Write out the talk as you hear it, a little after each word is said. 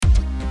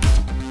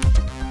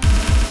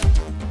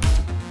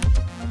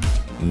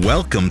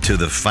Welcome to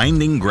the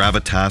Finding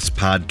Gravitas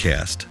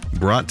podcast,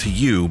 brought to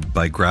you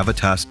by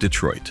Gravitas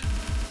Detroit.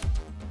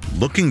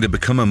 Looking to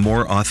become a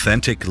more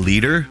authentic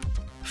leader?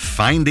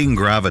 Finding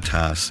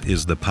Gravitas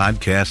is the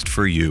podcast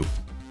for you.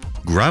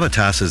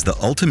 Gravitas is the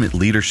ultimate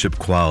leadership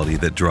quality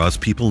that draws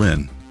people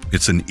in.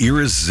 It's an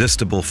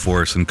irresistible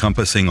force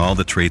encompassing all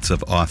the traits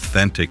of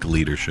authentic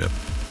leadership.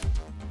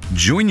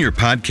 Join your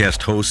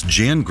podcast host,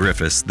 Jan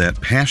Griffiths, that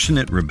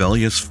passionate,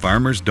 rebellious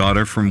farmer's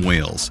daughter from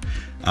Wales,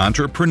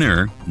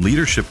 entrepreneur,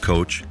 leadership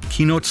coach,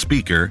 keynote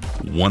speaker,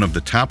 one of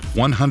the top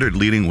 100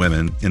 leading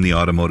women in the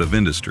automotive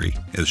industry,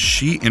 as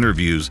she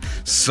interviews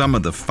some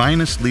of the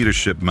finest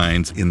leadership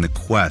minds in the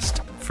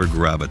quest for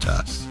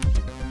gravitas.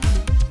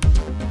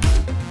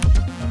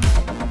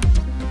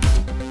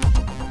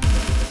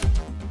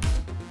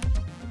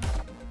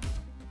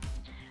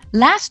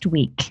 Last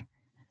week,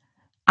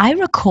 I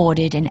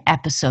recorded an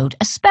episode,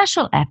 a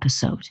special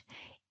episode.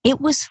 It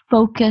was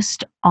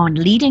focused on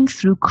leading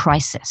through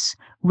crisis,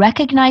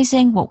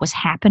 recognizing what was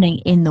happening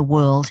in the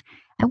world.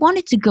 I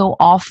wanted to go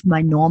off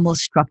my normal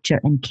structure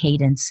and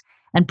cadence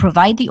and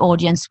provide the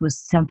audience with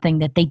something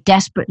that they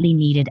desperately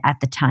needed at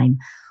the time,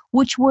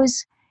 which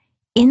was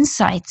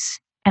insights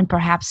and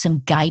perhaps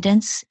some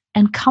guidance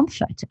and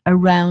comfort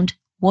around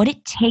what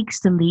it takes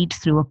to lead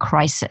through a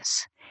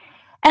crisis.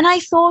 And I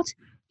thought,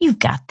 you've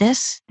got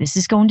this. This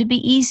is going to be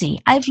easy.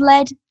 I've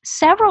led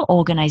several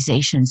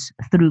organizations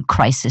through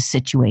crisis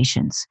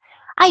situations.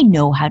 I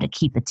know how to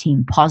keep a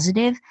team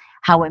positive,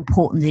 how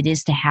important it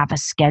is to have a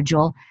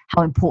schedule,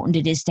 how important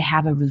it is to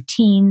have a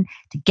routine,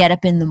 to get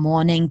up in the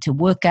morning, to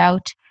work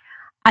out.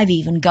 I've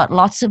even got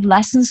lots of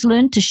lessons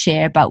learned to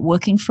share about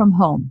working from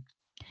home.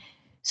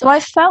 So I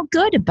felt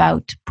good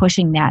about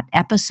pushing that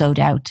episode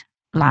out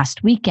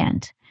last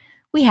weekend.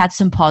 We had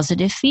some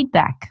positive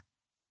feedback.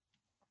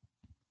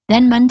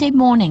 Then Monday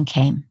morning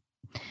came,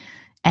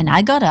 and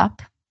I got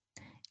up,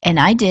 and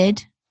I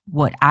did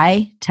what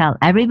I tell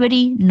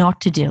everybody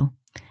not to do.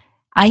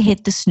 I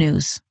hit the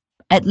snooze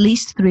at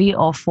least 3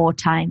 or 4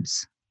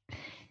 times.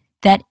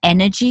 That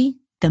energy,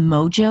 the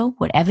mojo,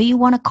 whatever you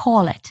want to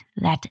call it,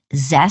 that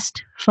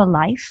zest for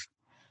life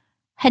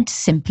had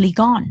simply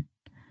gone.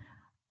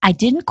 I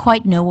didn't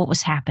quite know what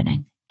was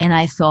happening, and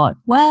I thought,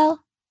 well,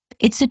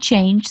 it's a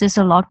change. There's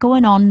a lot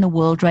going on in the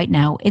world right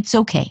now. It's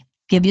okay.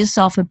 Give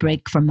yourself a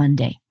break for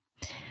Monday.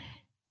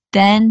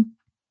 Then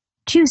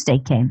Tuesday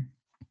came,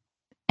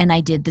 and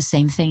I did the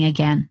same thing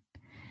again.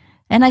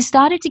 And I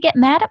started to get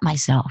mad at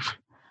myself.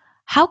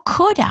 How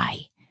could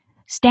I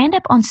stand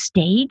up on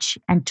stage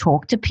and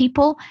talk to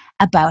people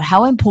about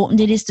how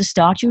important it is to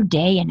start your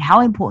day and how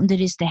important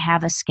it is to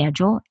have a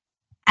schedule?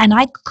 And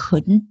I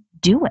couldn't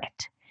do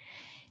it.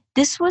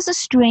 This was a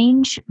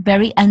strange,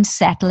 very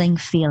unsettling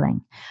feeling.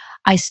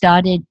 I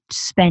started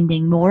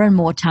spending more and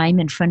more time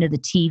in front of the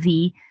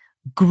TV,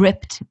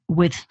 gripped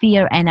with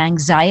fear and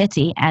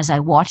anxiety as I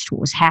watched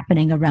what was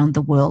happening around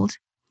the world.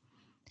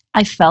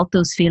 I felt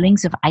those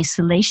feelings of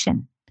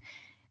isolation.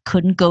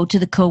 Couldn't go to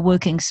the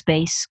co-working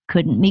space,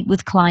 couldn't meet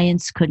with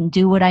clients, couldn't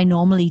do what I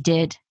normally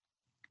did.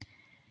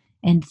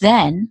 And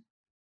then,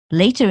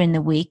 later in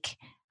the week,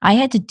 I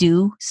had to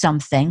do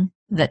something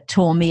that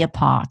tore me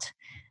apart.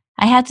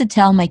 I had to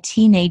tell my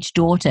teenage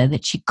daughter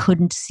that she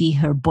couldn't see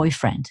her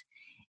boyfriend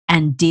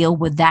and deal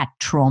with that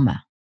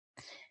trauma.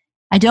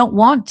 I don't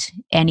want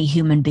any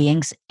human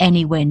beings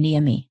anywhere near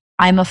me.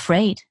 I'm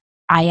afraid.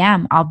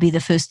 I'll be the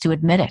first to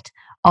admit it,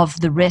 of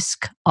the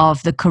risk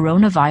of the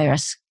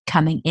coronavirus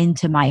coming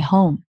into my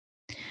home.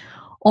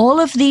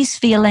 All of these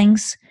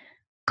feelings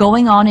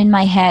going on in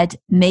my head,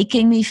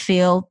 making me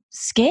feel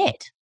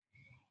scared.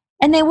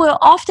 And they were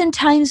often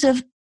times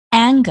of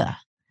anger.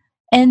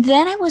 And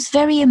then I was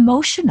very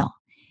emotional.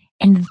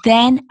 And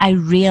then I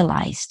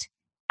realized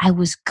I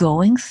was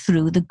going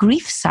through the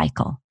grief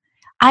cycle.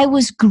 I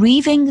was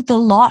grieving the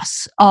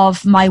loss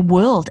of my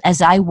world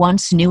as I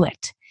once knew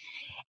it.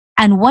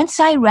 And once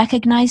I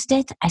recognized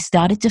it, I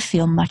started to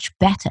feel much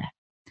better.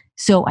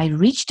 So I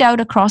reached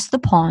out across the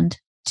pond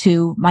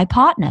to my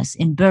partners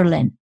in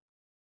Berlin.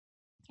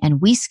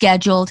 And we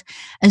scheduled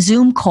a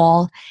Zoom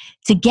call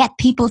to get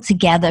people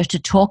together to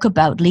talk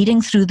about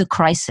leading through the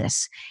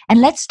crisis. And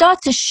let's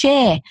start to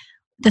share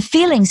the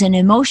feelings and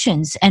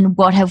emotions and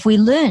what have we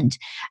learned?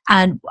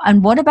 And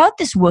what about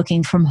this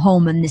working from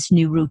home and this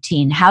new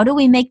routine? How do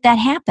we make that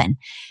happen?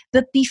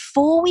 But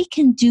before we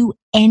can do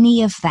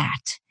any of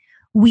that,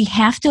 we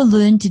have to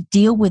learn to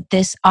deal with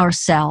this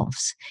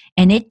ourselves.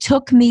 And it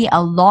took me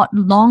a lot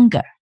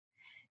longer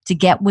to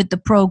get with the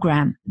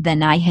program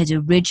than I had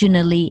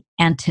originally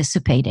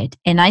anticipated.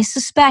 And I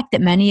suspect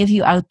that many of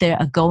you out there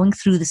are going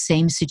through the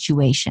same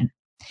situation.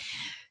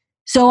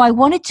 So I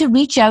wanted to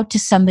reach out to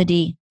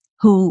somebody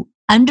who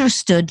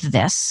understood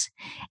this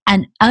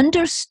and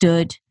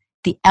understood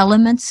the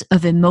elements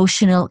of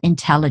emotional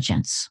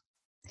intelligence.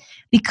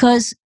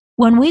 Because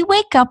when we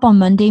wake up on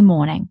Monday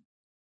morning,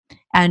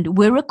 and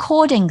we're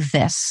recording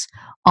this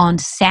on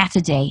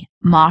Saturday,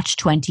 March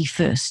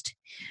 21st,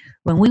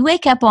 when we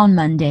wake up on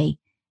Monday,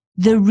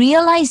 the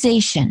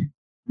realization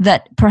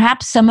that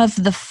perhaps some of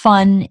the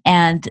fun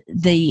and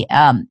the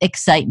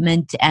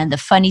excitement and the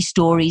funny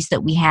stories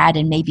that we had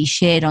and maybe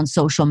shared on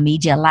social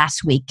media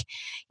last week,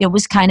 it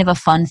was kind of a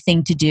fun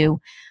thing to do.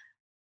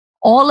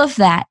 All of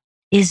that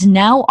is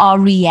now our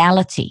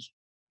reality.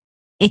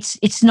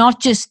 It's not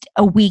just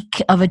a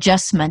week of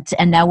adjustment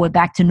and now we're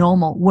back to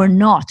normal. We're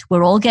not.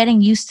 We're all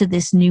getting used to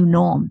this new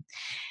norm.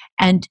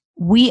 And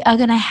we are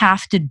going to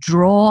have to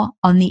draw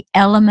on the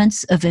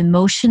elements of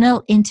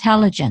emotional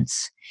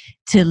intelligence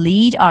to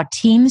lead our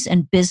teams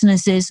and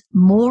businesses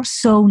more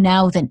so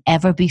now than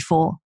ever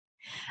before.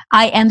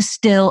 I am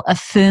still a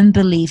firm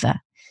believer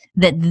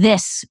that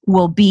this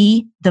will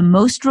be the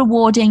most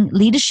rewarding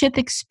leadership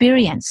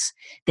experience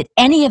that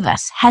any of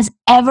us has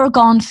ever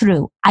gone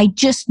through. I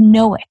just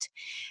know it.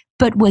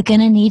 But we're going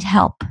to need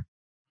help.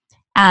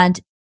 And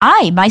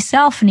I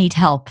myself need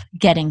help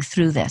getting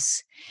through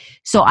this.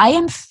 So I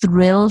am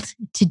thrilled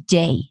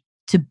today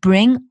to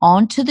bring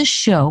onto the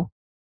show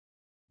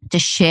to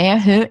share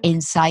her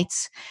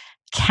insights,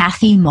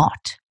 Kathy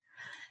Mott.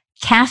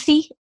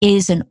 Kathy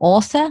is an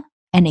author,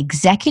 an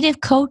executive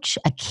coach,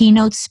 a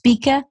keynote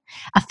speaker,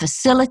 a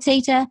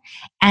facilitator,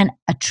 and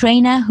a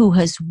trainer who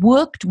has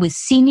worked with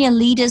senior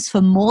leaders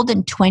for more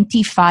than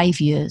 25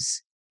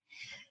 years.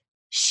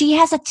 She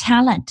has a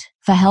talent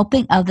for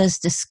helping others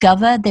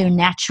discover their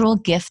natural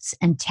gifts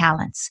and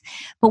talents.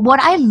 But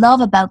what I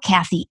love about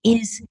Kathy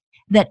is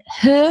that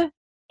her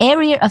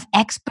area of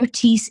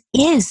expertise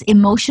is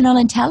emotional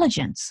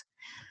intelligence.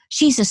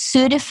 She's a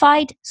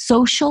certified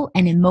social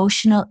and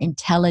emotional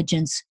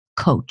intelligence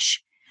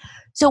coach.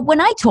 So when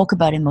I talk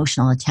about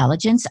emotional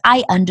intelligence,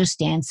 I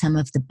understand some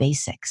of the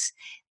basics,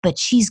 but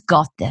she's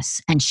got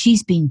this and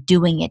she's been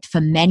doing it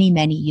for many,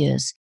 many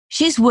years.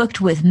 She's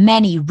worked with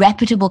many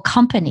reputable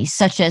companies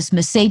such as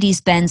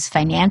Mercedes-Benz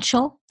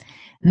Financial,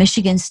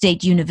 Michigan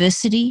State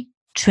University,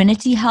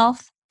 Trinity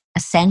Health,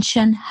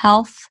 Ascension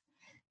Health,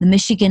 the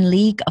Michigan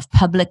League of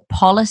Public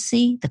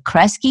Policy, the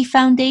Kresge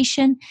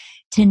Foundation,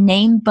 to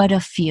name but a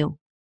few.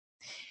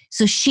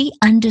 So she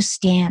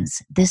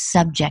understands this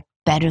subject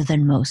better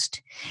than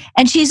most.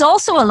 And she's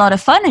also a lot of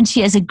fun and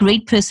she has a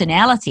great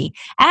personality.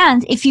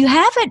 And if you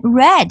haven't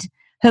read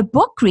her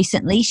book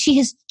recently, she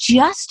has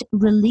just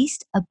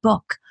released a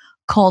book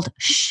called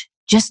Shh,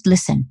 Just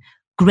Listen.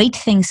 Great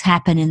Things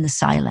Happen in the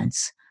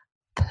Silence.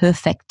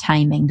 Perfect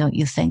timing, don't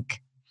you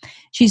think?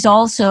 She's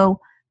also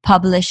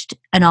published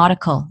an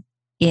article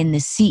in the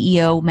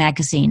CEO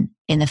magazine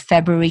in the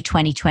February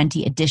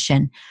 2020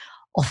 edition,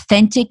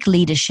 Authentic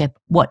Leadership,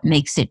 What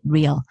Makes It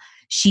Real.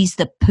 She's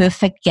the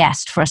perfect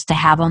guest for us to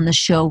have on the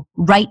show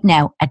right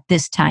now at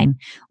this time.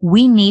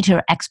 We need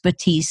her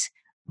expertise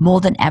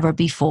more than ever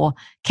before.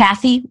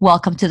 Kathy,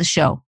 welcome to the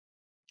show.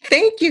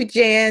 Thank you,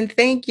 Jan.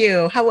 Thank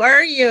you. How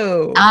are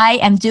you? I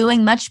am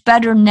doing much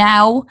better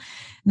now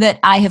that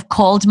I have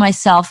called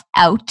myself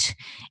out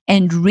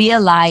and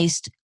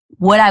realized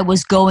what I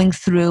was going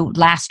through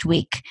last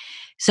week.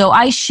 So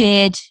I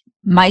shared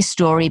my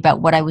story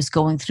about what I was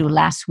going through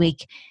last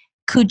week.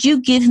 Could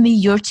you give me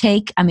your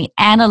take? I mean,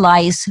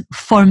 analyze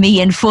for me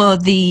and for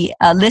the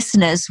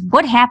listeners,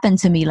 what happened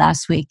to me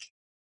last week?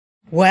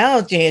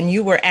 Well, Jan,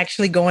 you were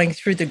actually going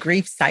through the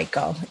grief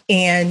cycle.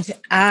 And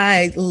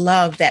I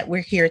love that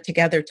we're here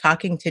together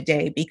talking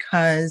today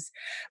because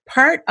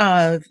part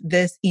of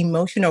this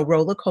emotional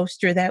roller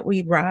coaster that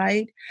we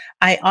ride,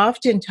 I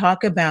often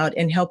talk about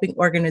in helping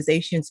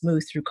organizations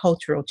move through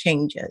cultural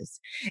changes.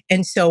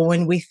 And so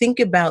when we think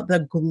about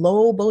the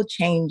global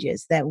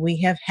changes that we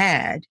have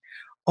had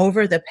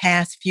over the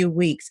past few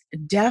weeks,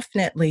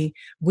 definitely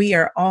we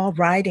are all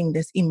riding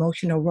this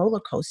emotional roller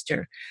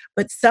coaster,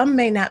 but some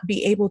may not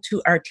be able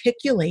to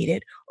articulate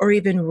it or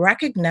even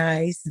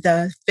recognize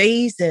the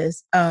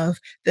phases of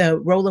the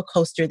roller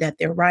coaster that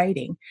they're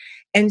riding.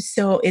 And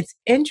so it's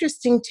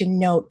interesting to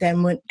note that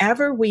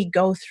whenever we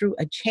go through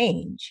a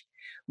change,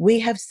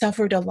 we have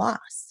suffered a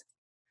loss.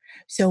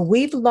 So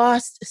we've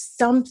lost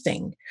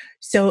something.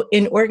 So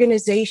in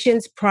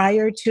organizations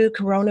prior to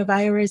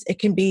coronavirus, it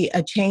can be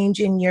a change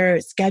in your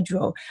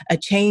schedule, a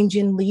change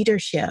in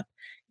leadership.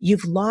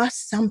 You've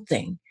lost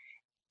something.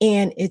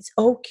 And it's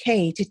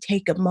okay to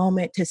take a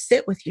moment to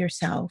sit with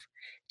yourself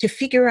to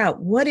figure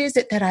out what is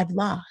it that I've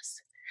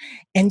lost.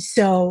 And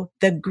so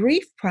the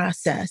grief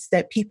process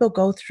that people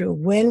go through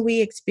when we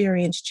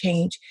experience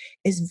change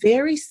is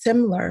very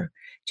similar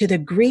to the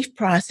grief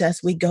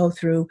process we go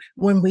through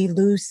when we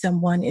lose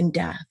someone in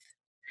death.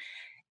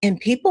 And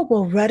people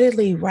will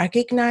readily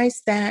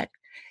recognize that.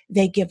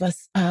 They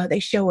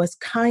show us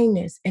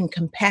kindness and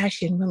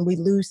compassion when we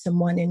lose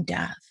someone in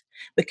death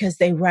because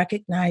they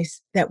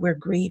recognize that we're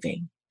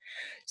grieving.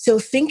 So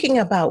thinking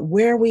about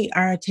where we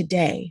are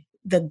today,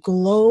 the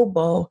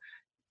global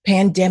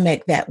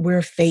pandemic that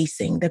we're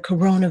facing, the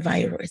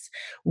coronavirus,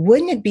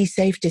 wouldn't it be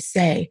safe to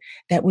say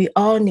that we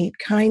all need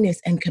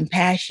kindness and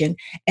compassion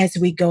as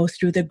we go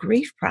through the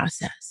grief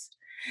process?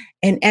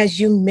 And as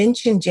you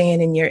mentioned, Jan,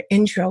 in your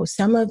intro,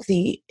 some of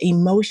the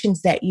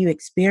emotions that you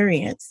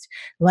experienced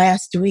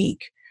last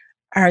week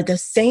are the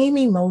same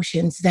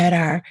emotions that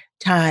are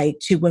tied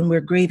to when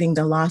we're grieving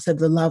the loss of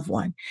the loved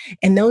one.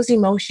 And those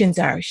emotions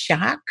are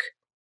shock,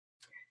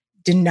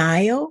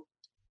 denial,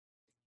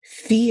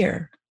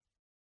 fear,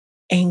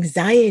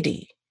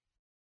 anxiety,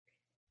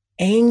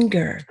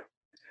 anger,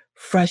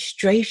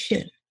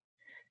 frustration,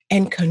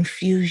 and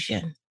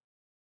confusion.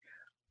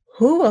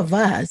 Who of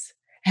us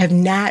have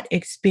not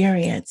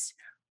experienced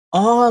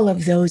all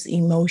of those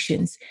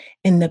emotions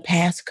in the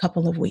past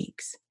couple of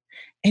weeks?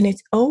 And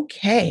it's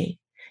okay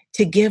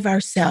to give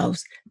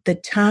ourselves the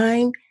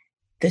time,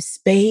 the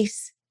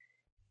space,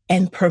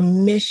 and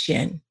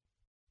permission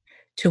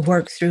to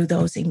work through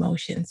those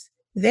emotions.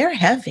 They're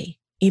heavy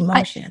I,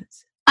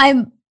 emotions.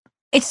 I'm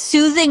it's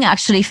soothing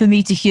actually for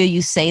me to hear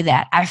you say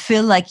that. I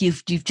feel like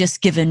you've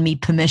just given me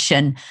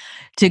permission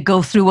to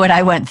go through what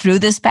I went through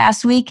this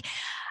past week.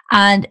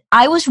 And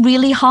I was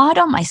really hard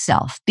on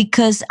myself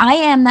because I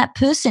am that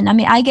person. I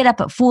mean, I get up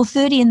at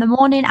 4:30 in the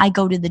morning. I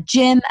go to the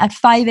gym at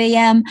 5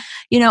 a.m.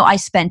 I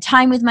spend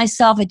time with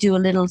myself. I do a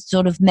little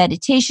sort of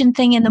meditation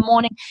thing in the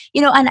morning,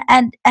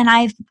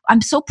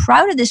 I'm so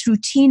proud of this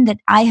routine that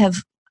I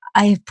have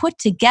put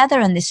together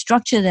and the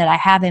structure that I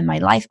have in my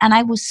life. And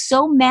I was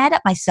so mad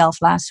at myself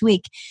last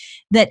week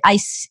that I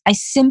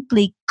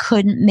simply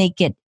couldn't make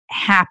it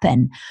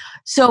happen.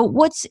 So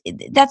what's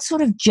that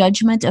sort of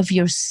judgment of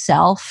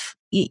yourself?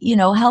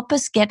 Help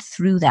us get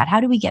through that.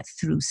 How do we get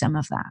through some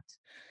of that?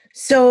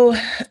 So,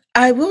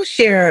 I will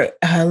share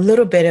a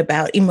little bit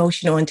about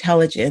emotional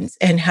intelligence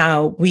and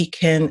how we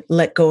can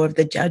let go of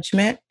the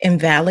judgment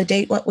and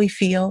validate what we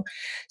feel.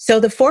 So,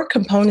 the four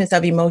components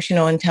of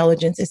emotional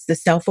intelligence is the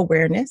self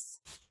awareness,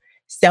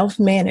 self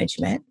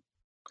management,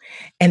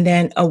 and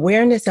then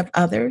awareness of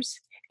others,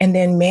 and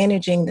then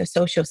managing the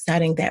social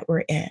setting that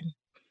we're in.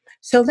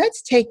 So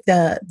let's take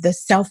the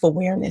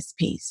self-awareness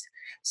piece.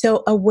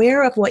 So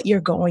aware of what you're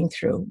going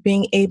through,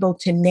 being able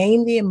to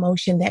name the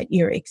emotion that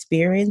you're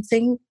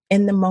experiencing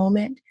in the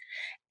moment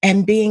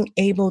and being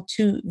able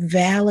to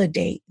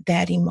validate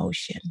that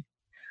emotion.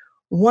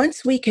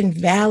 Once we can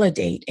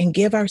validate and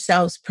give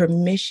ourselves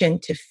permission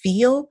to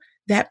feel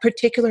that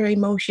particular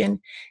emotion,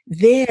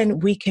 then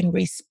we can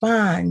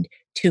respond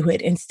to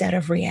it instead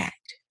of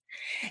react.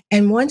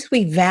 And once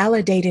we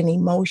validate an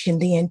emotion,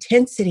 the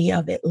intensity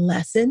of it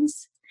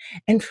lessens.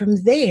 And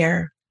from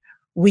there,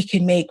 we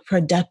can make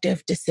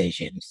productive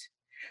decisions.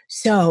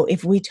 So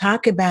if we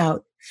talk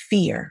about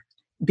fear,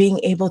 being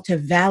able to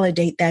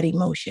validate that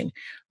emotion,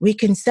 we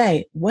can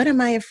say, what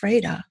am I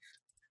afraid of?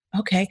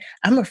 Okay,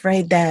 I'm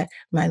afraid that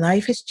my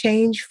life has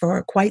changed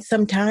for quite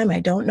some time. I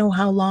don't know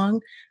how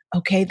long.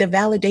 Okay, the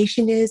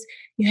validation is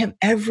you have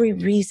every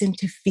reason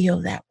to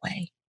feel that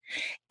way.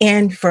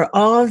 And for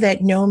all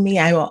that know me,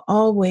 I will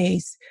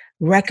always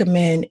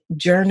recommend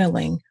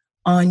journaling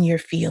on your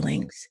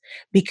feelings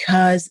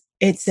because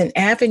it's an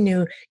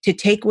avenue to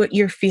take what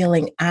you're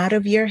feeling out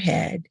of your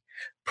head,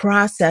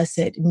 process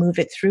it, move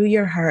it through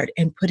your heart,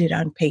 and put it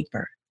on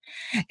paper.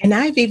 And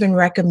I've even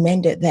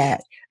recommended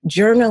that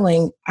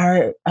journaling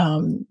our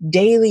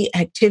daily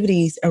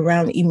activities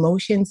around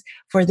emotions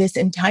for this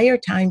entire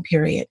time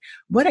period.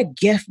 What a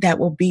gift that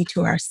will be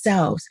to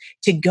ourselves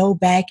to go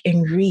back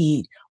and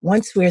read.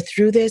 Once we're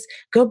through this,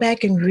 go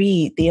back and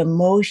read the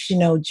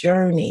emotional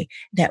journey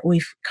that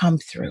we've come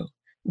through.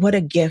 What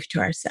a gift to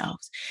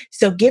ourselves.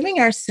 So, giving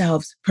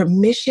ourselves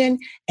permission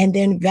and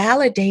then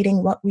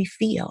validating what we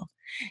feel.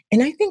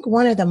 And I think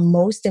one of the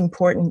most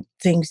important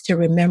things to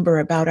remember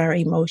about our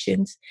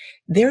emotions,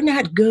 they're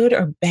not good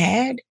or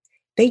bad.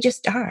 They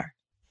just are.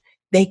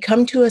 They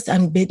come to us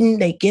unbidden.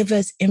 They give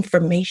us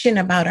information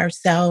about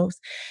ourselves.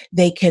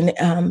 They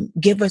can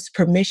give us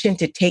permission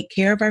to take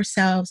care of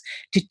ourselves,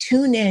 to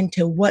tune in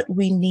to what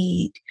we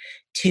need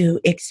to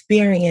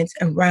experience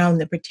around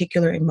the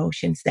particular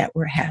emotions that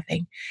we're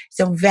having.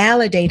 So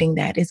validating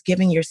that is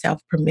giving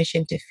yourself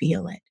permission to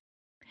feel it.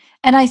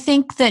 And I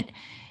think that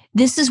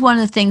this is one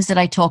of the things that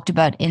I talked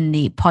about in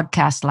the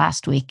podcast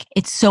last week.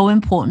 It's so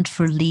important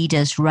for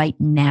leaders right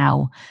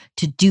now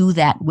to do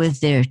that with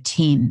their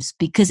teams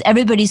because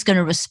everybody's going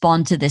to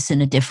respond to this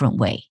in a different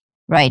way,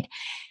 right?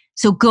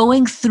 So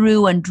going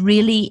through and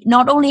really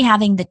not only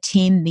having the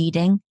team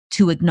meeting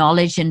to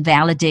acknowledge and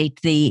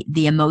validate the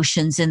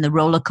emotions and the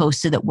roller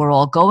coaster that we're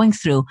all going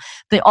through,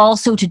 but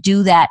also to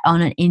do that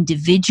on an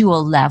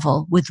individual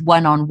level with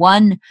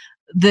one-on-one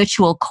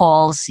virtual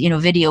calls,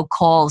 video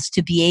calls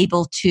to be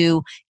able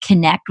to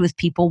connect with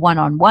people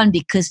one-on-one,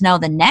 because now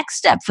the next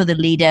step for the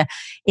leader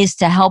is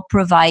to help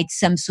provide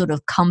some sort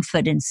of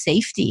comfort and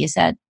safety. Is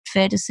that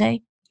fair to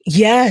say?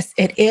 Yes,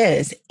 it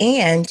is.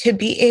 And to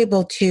be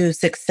able to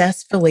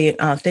successfully and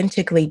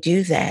authentically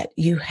do that,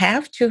 you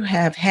have to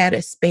have had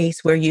a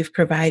space where you've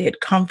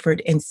provided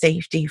comfort and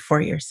safety for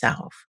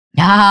yourself.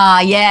 Ah,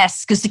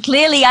 yes, because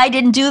clearly I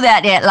didn't do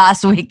that yet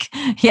last week.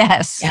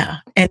 Yes. Yeah,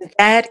 and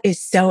that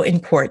is so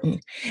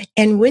important.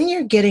 And when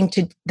you're getting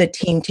to the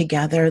team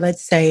together,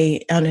 let's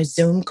say on a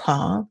Zoom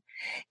call,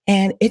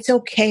 and it's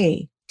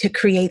okay to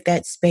create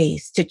that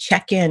space, to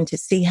check in, to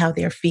see how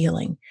they're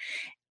feeling.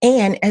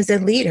 And as a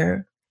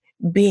leader,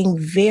 being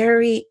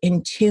very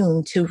in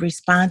tune to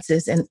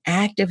responses and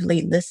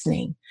actively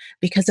listening.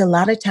 Because a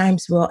lot of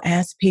times we'll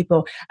ask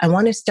people, I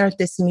want to start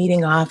this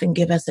meeting off and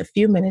give us a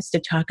few minutes to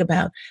talk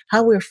about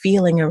how we're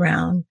feeling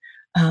around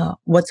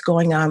what's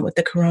going on with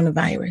the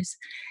coronavirus.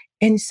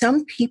 And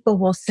some people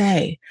will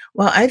say,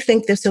 well, I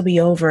think this will be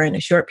over in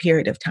a short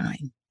period of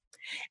time.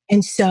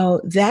 And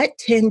so that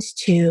tends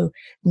to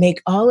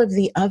make all of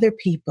the other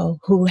people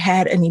who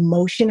had an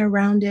emotion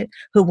around it,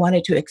 who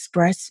wanted to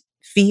express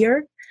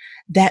fear,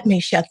 that may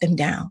shut them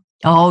down.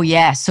 Oh,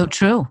 yeah, so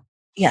true.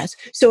 Yes.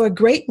 So a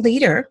great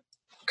leader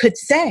could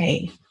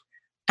say,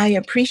 I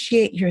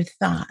appreciate your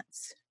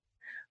thoughts,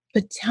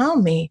 but tell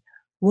me,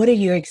 what are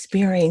you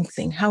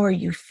experiencing? How are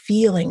you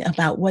feeling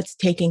about what's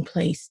taking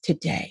place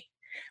today?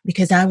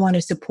 Because I want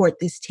to support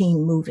this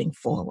team moving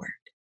forward.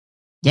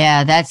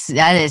 Yeah,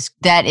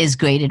 that is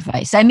great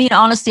advice. I mean,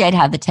 honestly, I'd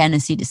have the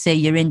tendency to say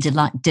you're in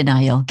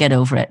denial, get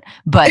over it.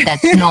 But that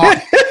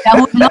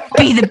would not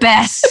be the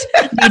best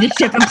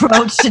leadership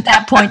approach at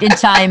that point in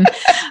time.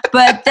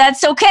 But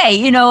that's okay.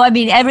 You know, I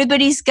mean,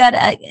 everybody's gonna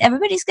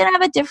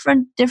have a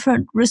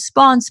different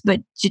response.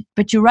 But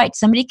you're right.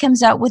 Somebody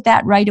comes out with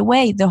that right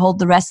away,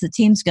 the rest of the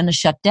team's going to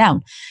shut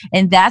down,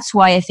 and that's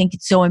why I think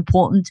it's so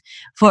important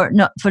for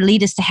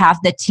leaders to have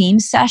the team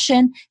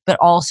session, but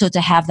also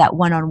to have that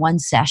one-on-one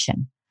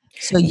session.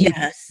 So you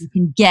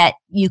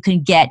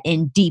can get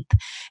in deep.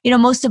 You know,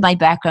 most of my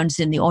background is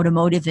in the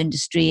automotive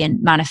industry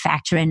and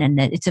manufacturing, and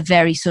it's a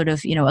very sort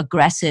of, you know,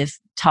 aggressive,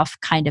 tough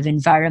kind of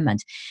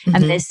environment. Mm-hmm.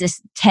 And there's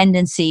this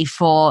tendency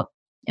for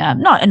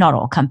not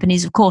all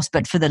companies, of course,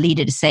 but for the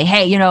leader to say,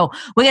 hey, you know,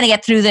 we're going to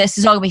get through this.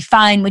 It's all going to be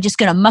fine. We're just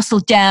going to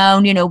muscle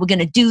down. You know, we're going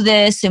to do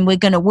this, and we're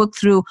going to work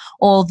through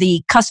all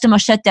the customer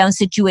shutdown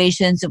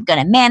situations. We're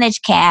going to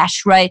manage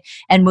cash, right?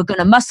 And we're going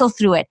to muscle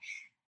through it.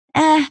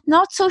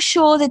 Not so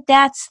sure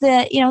that's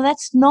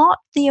not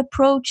the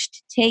approach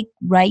to take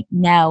right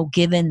now,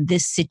 given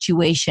this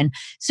situation.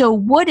 So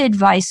what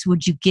advice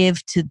would you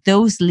give to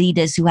those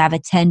leaders who have a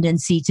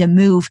tendency to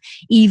move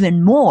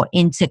even more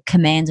into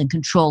command and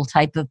control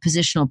type of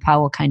positional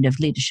power kind of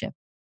leadership?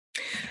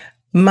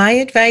 My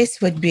advice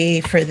would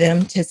be for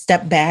them to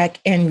step back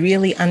and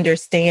really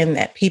understand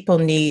that people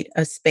need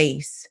a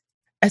safe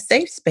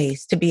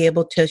space to be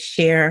able to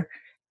share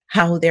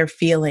how they're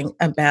feeling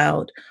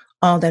about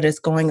all that is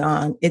going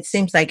on. It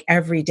seems like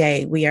every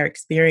day we are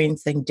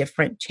experiencing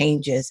different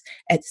changes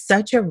at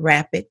such a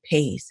rapid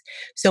pace.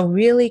 So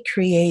really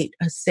create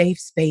a safe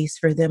space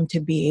for them to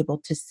be able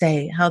to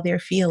say how they're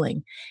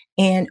feeling.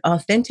 And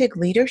authentic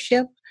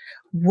leadership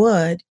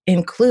would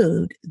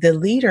include the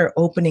leader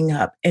opening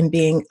up and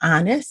being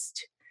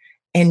honest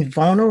and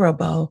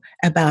vulnerable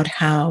about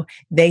how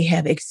they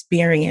have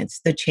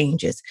experienced the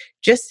changes.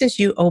 Just as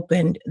you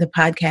opened the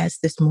podcast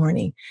this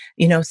morning,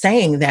 you know,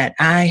 saying that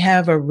I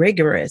have a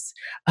rigorous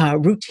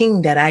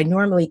routine that I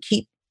normally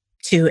keep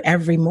to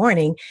every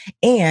morning,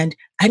 and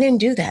I didn't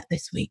do that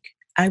this week.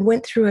 I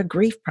went through a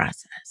grief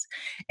process,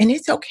 and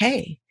it's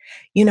okay.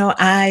 You know,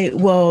 I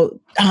will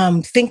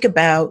think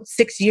about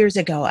 6 years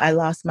ago, I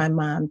lost my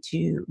mom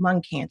to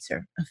lung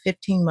cancer, a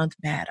 15-month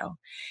battle.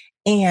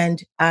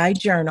 And I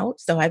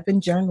journaled. So I've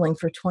been journaling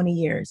for 20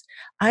 years.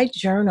 I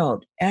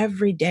journaled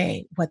every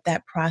day what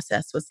that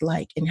process was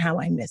like and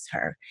how I miss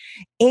her.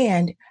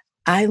 And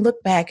I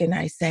look back and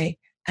I say,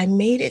 I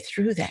made it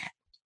through that.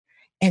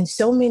 And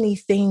so many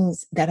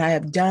things that I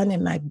have done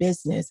in my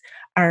business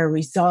are a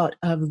result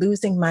of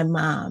losing my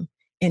mom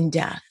in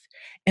death.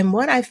 And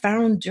what I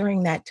found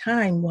during that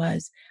time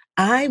was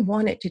I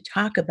wanted to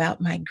talk about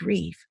my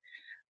grief,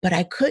 but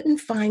I couldn't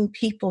find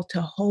people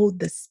to hold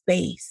the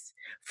space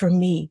for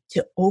me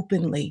to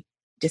openly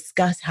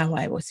discuss how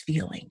I was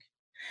feeling.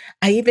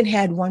 I even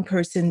had one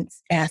person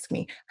ask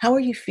me, how are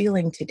you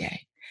feeling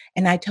today?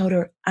 And I told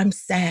her, I'm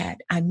sad.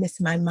 I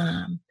miss my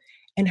mom.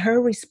 And her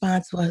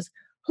response was,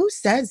 who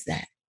says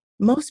that?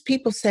 Most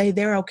people say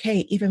they're okay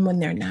even when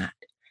they're not.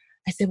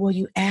 I said, well,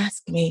 you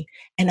asked me,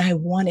 and I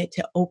wanted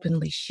to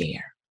openly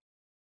share.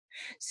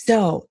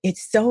 So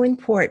it's so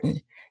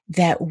important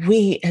that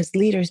we as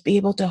leaders be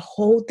able to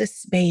hold the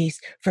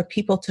space for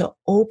people to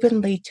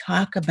openly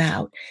talk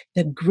about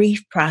the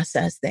grief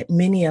process that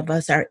many of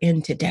us are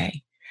in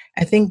today.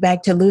 I think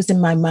back to losing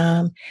my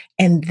mom,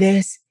 and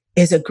this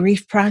is a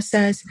grief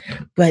process,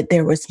 but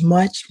there was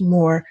much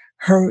more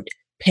hurt,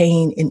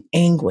 pain, and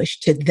anguish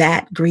to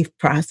that grief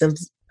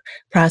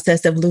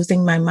process of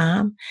losing my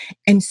mom.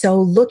 And so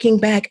looking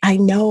back, I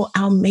know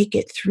I'll make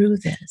it through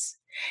this.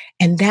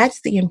 And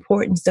that's the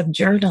importance of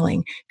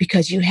journaling,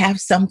 because you have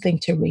something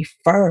to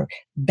refer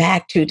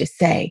back to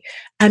say,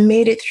 I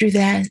made it through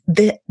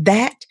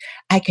that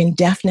I can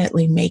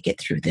definitely make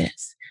it through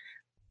this.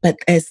 But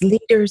as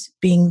leaders,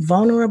 being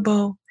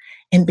vulnerable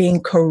and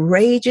being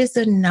courageous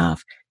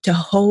enough to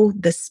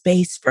hold the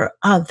space for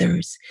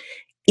others,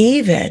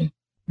 even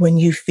when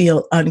you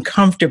feel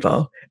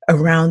uncomfortable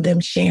around them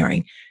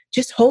sharing,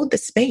 just hold the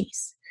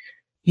space.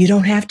 You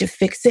don't have to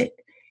fix it.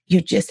 You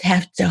just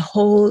have to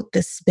hold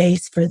the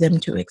space for them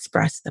to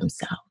express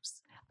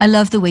themselves. I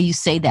love the way you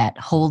say that,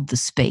 hold the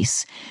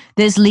space.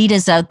 There's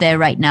leaders out there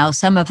right now,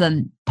 some of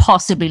them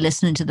possibly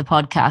listening to the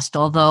podcast,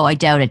 although I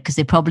doubt it because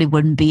they probably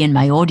wouldn't be in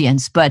my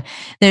audience. But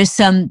there's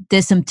some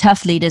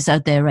tough leaders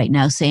out there right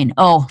now saying,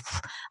 "Oh,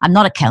 I'm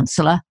not a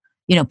counselor.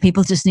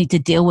 People just need to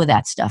deal with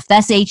that stuff.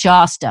 That's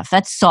HR stuff.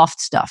 That's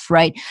soft stuff,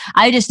 right?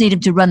 I just need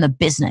them to run the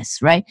business,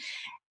 right?"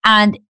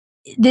 And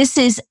this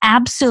is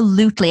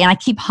absolutely, and I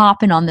keep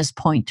harping on this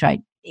point,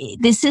 right?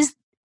 This is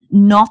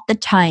not the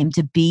time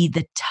to be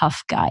the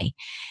tough guy.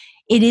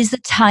 It is the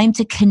time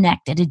to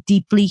connect at a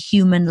deeply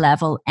human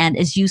level. And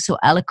as you so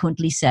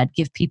eloquently said,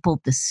 give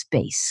people the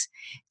space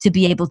to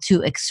be able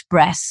to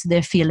express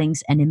their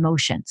feelings and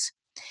emotions.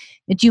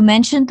 But you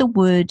mentioned the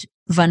word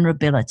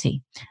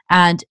vulnerability,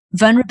 and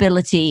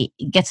vulnerability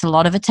gets a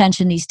lot of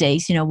attention these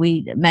days.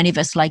 Many of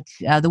us like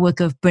the work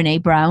of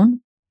Brené Brown.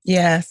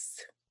 Yes.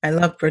 I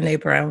love Brené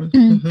Brown.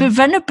 But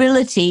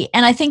vulnerability,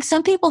 and I think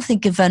some people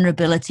think of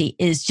vulnerability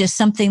is just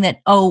something that,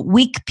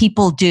 weak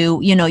people do.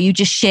 You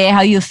just share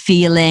how you're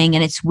feeling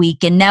and it's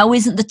weak. And now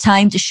isn't the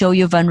time to show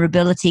your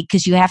vulnerability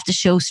because you have to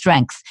show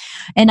strength.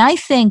 And I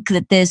think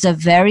that there's a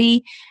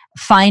very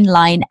fine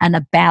line and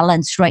a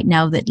balance right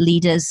now that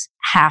leaders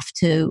have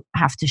to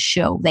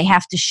show. They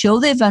have to show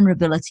their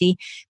vulnerability,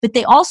 but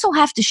they also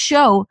have to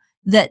show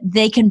that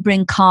they can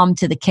bring calm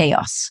to the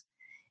chaos.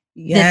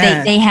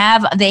 Yes.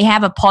 That they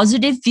have a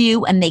positive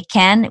view, and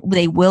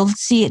they will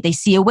see it. They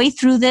see a way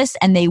through this,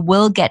 and they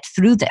will get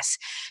through this.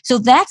 So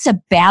that's a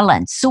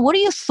balance. So what are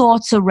your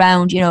thoughts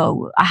around,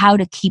 how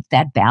to keep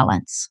that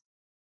balance?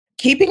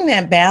 Keeping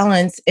that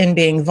balance in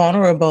being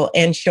vulnerable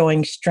and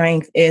showing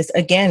strength is,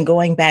 again,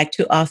 going back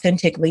to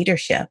authentic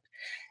leadership.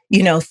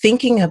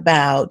 Thinking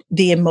about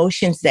the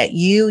emotions that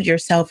you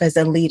yourself as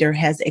a leader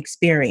has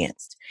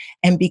experienced.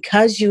 And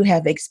because you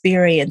have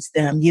experienced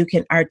them, you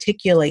can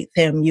articulate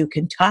them, you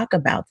can talk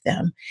about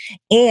them,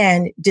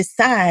 and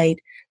decide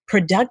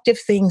productive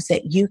things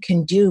that you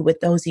can do with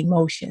those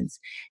emotions.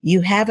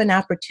 You have an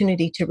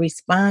opportunity to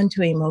respond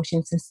to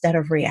emotions instead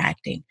of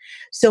reacting.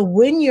 So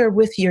when you're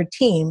with your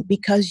team,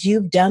 because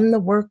you've done the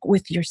work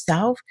with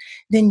yourself,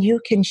 then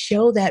you can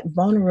show that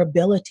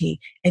vulnerability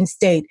and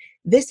state,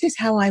 this is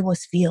how I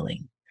was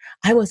feeling.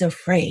 I was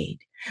afraid.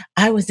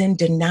 I was in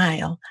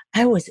denial.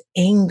 I was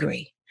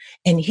angry.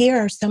 And here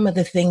are some of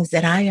the things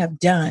that I have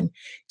done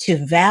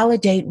to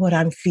validate what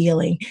I'm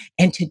feeling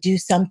and to do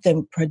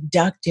something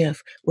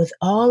productive with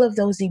all of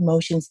those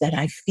emotions that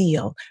I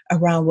feel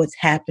around what's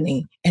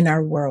happening in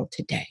our world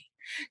today.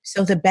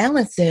 So the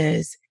balance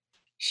is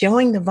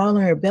showing the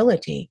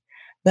vulnerability,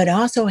 but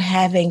also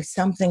having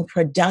something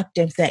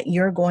productive that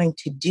you're going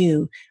to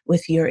do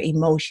with your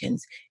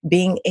emotions,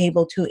 being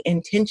able to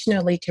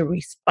intentionally to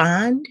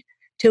respond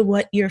to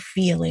what you're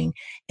feeling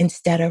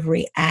instead of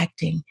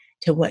reacting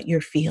to what you're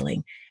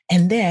feeling.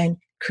 And then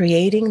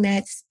creating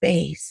that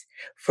space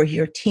for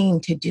your team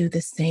to do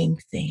the same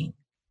thing.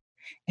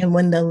 And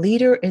when the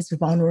leader is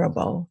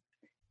vulnerable,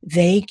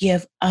 they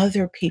give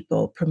other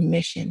people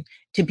permission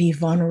to be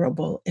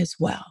vulnerable as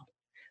well.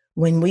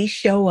 When we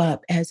show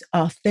up as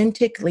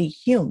authentically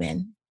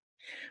human,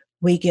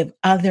 we give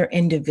other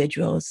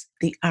individuals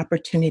the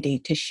opportunity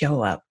to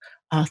show up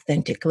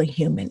authentically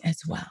human as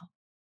well.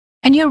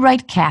 And you're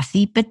right,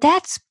 Kathy, but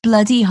that's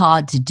bloody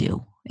hard to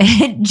do.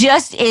 It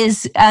just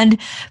is. And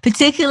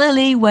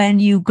particularly when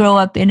you grow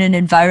up in an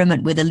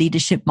environment where the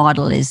leadership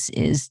model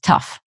is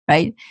tough,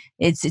 right?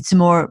 It's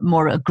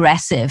more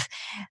aggressive.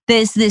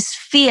 There's this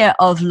fear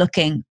of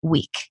looking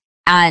weak.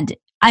 And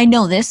I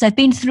know this, I've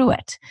been through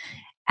it.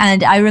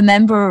 And I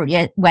remember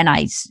when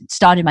I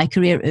started my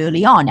career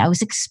early on, I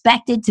was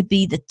expected to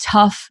be the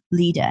tough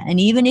leader. And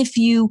even if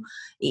you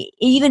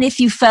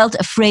felt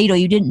afraid or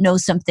you didn't know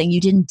something, you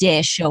didn't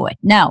dare show it.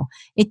 Now,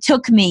 it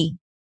took me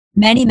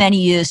many, many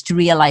years to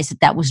realize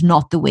that that was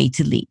not the way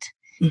to lead.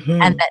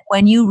 Mm-hmm. And that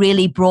when you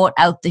really brought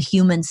out the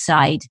human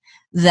side,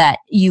 that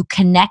you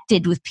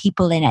connected with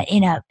people in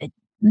a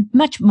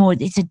much more,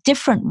 it's a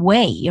different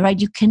way, right?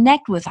 You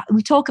connect with,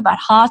 we talk about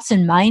hearts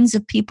and minds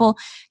of people.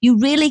 You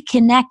really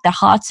connect the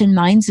hearts and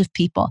minds of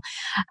people.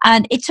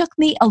 And it took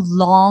me a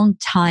long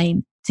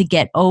time to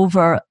get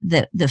over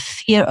the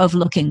fear of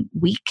looking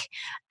weak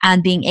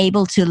and being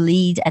able to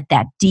lead at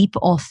that deep,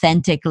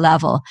 authentic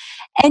level.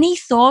 Any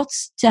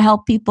thoughts to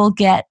help people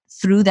get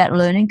through that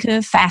learning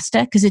curve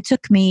faster? Because it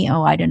took me,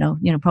 I don't know,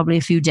 probably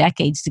a few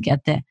decades to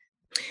get there.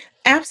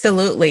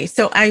 Absolutely.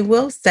 So I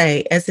will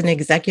say, as an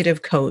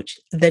executive coach,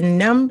 the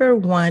number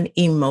one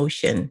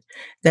emotion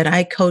that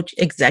I coach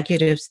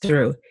executives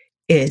through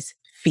is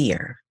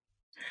fear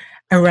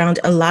around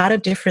a lot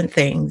of different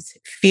things.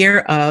 Fear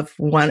of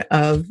one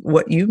of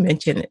what you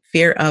mentioned,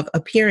 fear of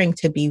appearing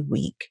to be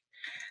weak.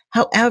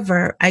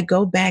 However, I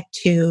go back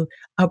to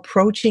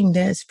approaching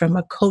this from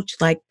a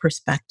coach-like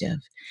perspective,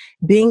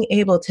 being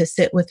able to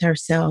sit with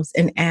ourselves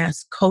and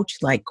ask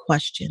coach-like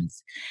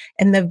questions.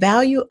 And the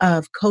value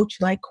of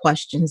coach-like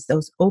questions,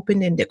 those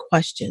open-ended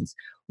questions,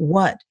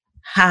 what,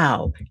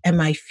 how am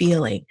I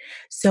feeling?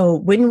 So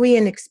when we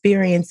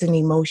experience an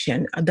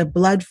emotion, the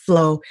blood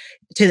flow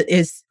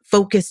is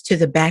focused to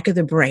the back of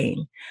the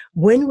brain.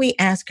 When we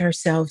ask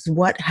ourselves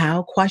what,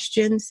 how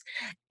questions,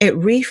 it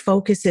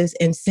refocuses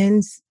and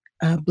sends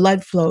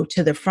blood flow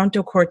to the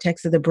frontal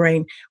cortex of the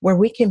brain, where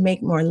we can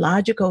make more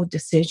logical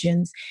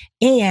decisions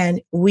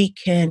and we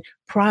can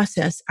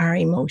process our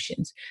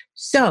emotions.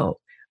 So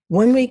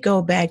when we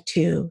go back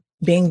to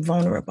being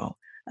vulnerable,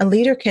 a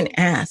leader can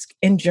ask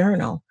and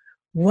journal,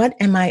 what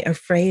am I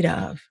afraid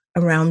of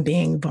around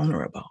being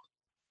vulnerable?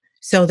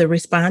 So the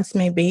response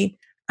may be,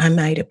 I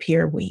might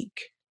appear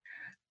weak.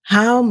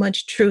 How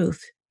much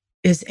truth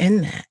is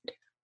in that?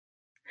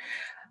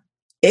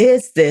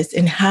 Is this,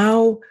 and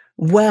how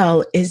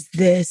well is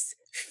this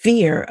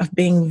fear of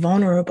being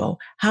vulnerable?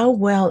 How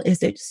well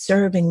is it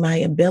serving my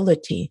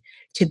ability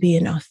to be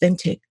an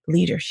authentic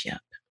leadership?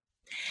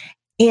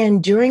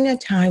 And during a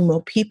time where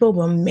people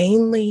will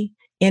mainly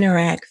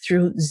interact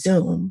through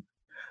Zoom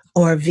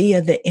or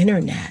via the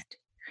internet,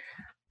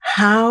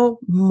 how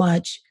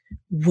much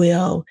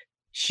will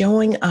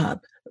showing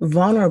up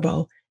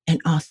vulnerable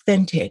and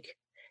authentic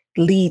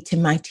lead to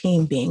my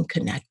team being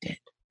connected?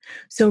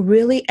 So,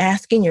 really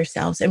asking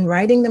yourselves and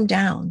writing them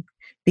down,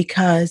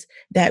 because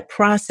that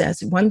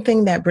process, one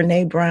thing that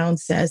Brene Brown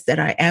says that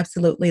I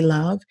absolutely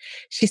love,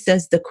 she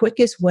says the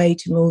quickest way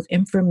to move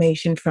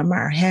information from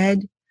our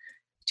head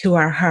to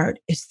our heart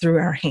is through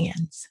our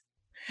hands.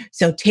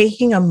 So,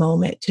 taking a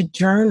moment to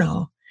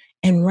journal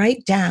and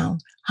write down,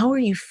 how are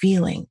you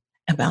feeling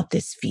about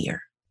this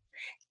fear?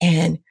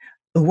 And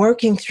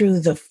working through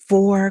the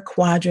 4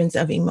 quadrants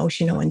of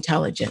emotional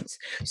intelligence.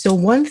 So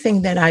one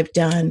thing that I've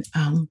done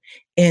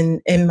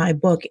in my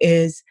book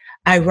is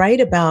I write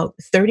about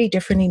 30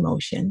 different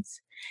emotions,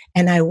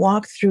 and I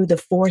walk through the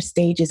 4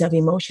 stages of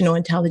emotional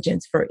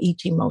intelligence for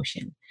each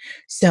emotion.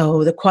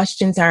 So the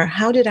questions are,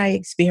 how did I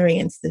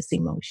experience this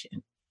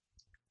emotion?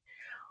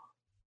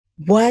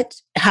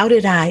 How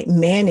did I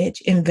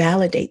manage and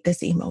validate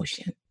this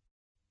emotion?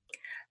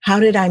 How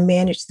did I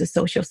manage the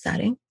social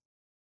setting?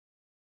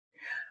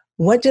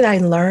 What did I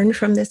learn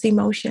from this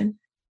emotion?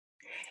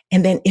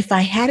 And then if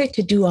I had it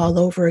to do all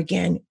over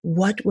again,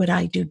 what would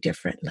I do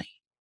differently?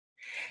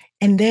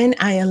 And then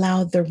I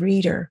allowed the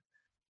reader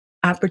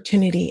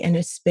opportunity and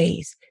a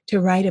space to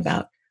write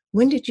about,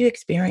 when did you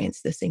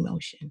experience this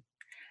emotion?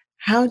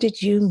 How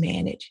did you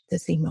manage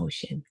this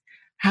emotion?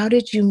 How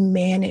did you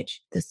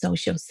manage the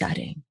social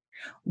setting?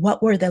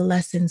 What were the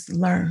lessons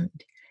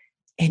learned?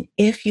 And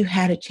if you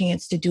had a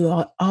chance to do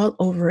all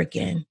over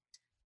again,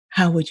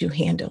 how would you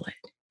handle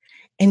it?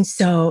 And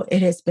so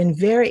it has been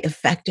very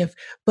effective,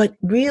 but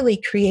really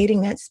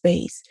creating that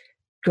space,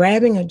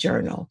 grabbing a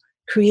journal,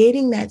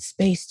 creating that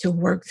space to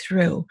work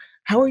through,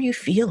 how are you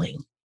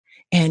feeling?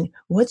 And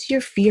what's your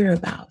fear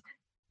about?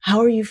 How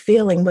are you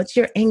feeling? What's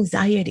your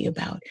anxiety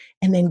about?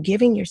 And then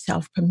giving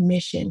yourself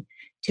permission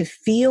to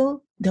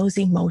feel those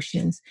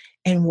emotions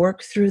and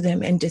work through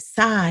them and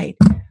decide,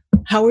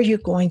 how are you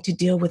going to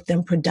deal with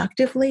them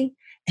productively?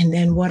 And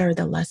then what are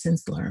the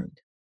lessons learned?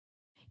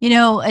 You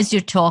know, as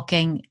you're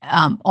talking,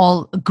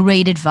 all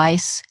great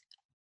advice.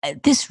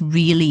 This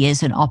really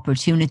is an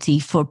opportunity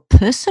for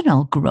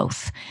personal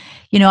growth.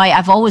 You know,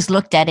 I've always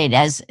looked at it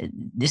as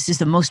this is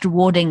the most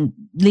rewarding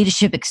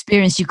leadership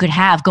experience you could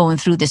have going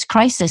through this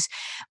crisis.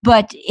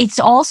 But it's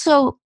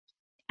also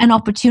an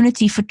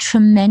opportunity for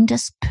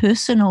tremendous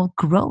personal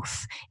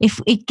growth. If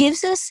it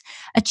gives us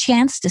a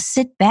chance to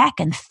sit back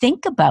and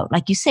think about,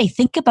 like you say,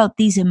 think about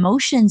these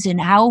emotions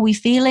and how are we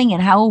feeling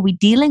and how are we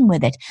dealing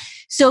with it,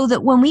 so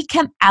that when we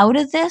come out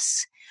of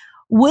this,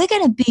 we're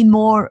going to be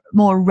more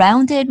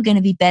rounded. We're going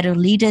to be better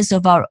leaders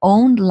of our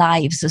own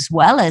lives as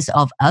well as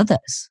of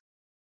others.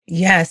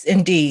 Yes,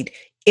 indeed.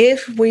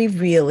 If we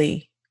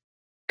really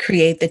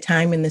create the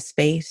time and the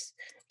space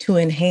to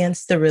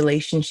enhance the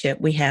relationship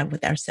we have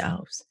with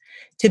ourselves,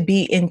 to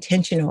be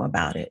intentional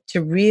about it,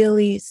 to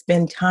really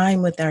spend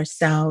time with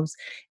ourselves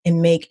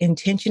and make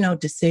intentional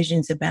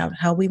decisions about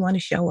how we want to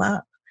show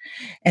up.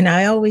 And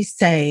I always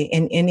say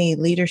in any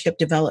leadership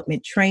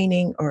development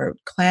training or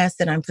class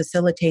that I'm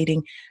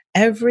facilitating,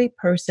 every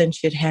person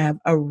should have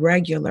a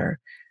regular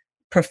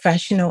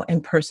professional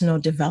and personal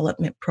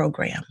development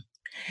program.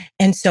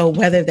 And so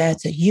whether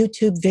that's a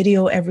YouTube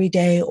video every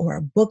day or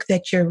a book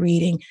that you're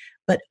reading,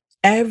 but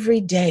every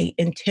day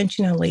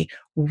intentionally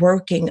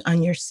working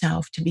on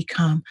yourself to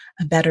become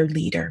a better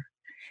leader.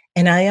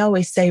 And I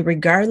always say,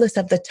 regardless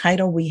of the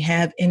title we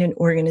have in an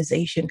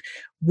organization,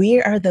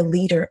 we are the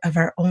leader of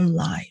our own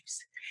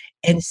lives.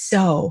 And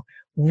so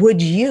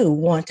would you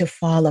want to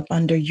fall up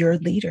under your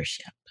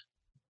leadership?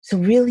 So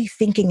really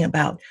thinking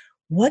about,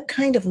 what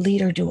kind of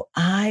leader do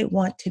I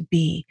want to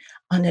be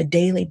on a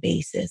daily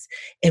basis?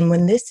 And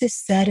when this is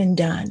said and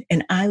done,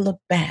 and I look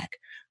back,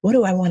 what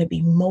do I want to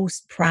be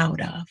most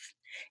proud of?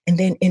 And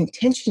then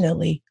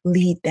intentionally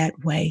lead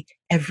that way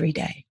every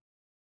day.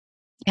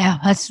 Yeah,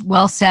 that's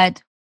well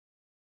said.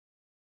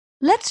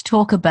 Let's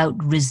talk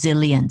about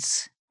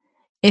resilience.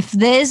 If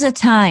there's a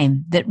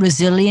time that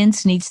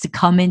resilience needs to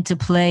come into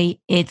play,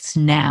 it's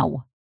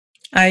now.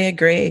 I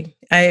agree.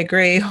 I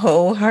agree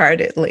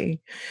wholeheartedly.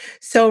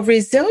 So,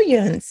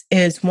 resilience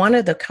is one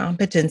of the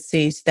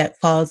competencies that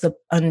falls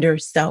under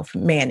self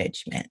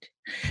management.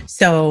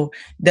 So,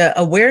 the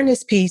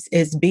awareness piece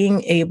is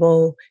being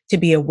able to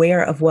be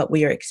aware of what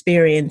we are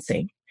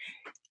experiencing.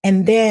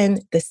 And then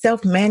the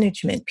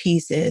self-management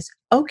piece is,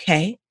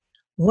 okay,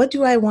 what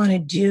do I want to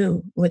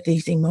do with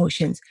these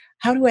emotions?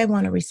 How do I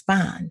want to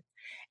respond?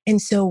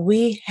 And so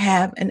we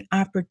have an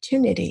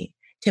opportunity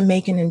to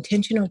make an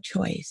intentional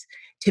choice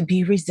to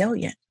be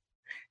resilient.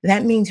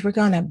 That means we're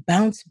going to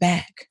bounce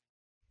back.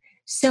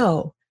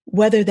 So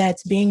whether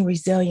that's being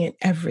resilient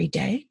every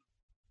day,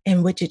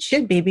 in which it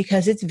should be,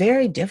 because it's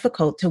very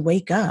difficult to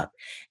wake up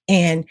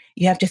and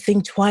you have to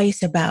think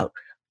twice about,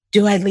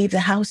 do I leave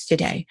the house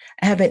today?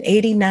 I have an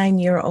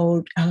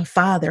 89-year-old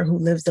father who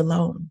lives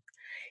alone,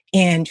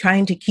 and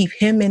trying to keep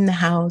him in the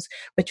house,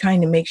 but trying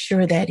to make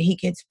sure that he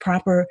gets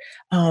proper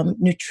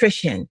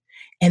nutrition.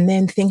 And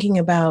then thinking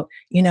about,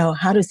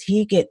 how does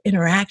he get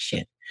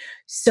interaction?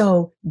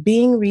 So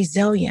being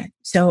resilient.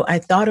 So I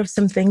thought of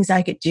some things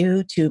I could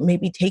do to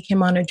maybe take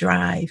him on a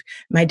drive.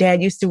 My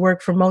dad used to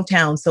work for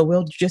Motown, so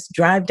we'll just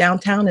drive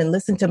downtown and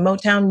listen to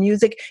Motown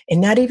music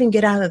and not even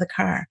get out of the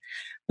car.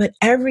 But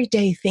every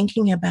day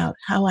thinking about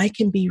how I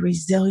can be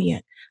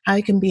resilient, how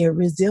I can be a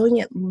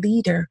resilient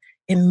leader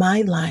in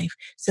my life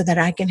so that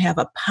I can have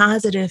a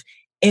positive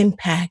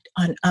impact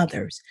on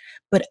others.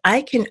 But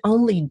I can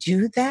only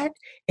do that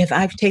if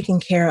I've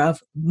taken care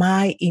of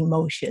my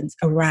emotions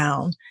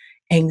around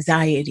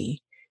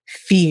anxiety,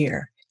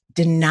 fear,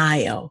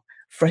 denial,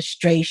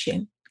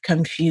 frustration,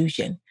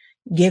 confusion,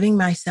 giving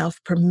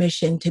myself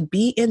permission to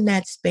be in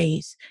that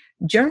space,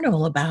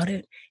 journal about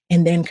it,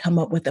 and then come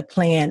up with a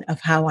plan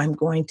of how I'm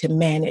going to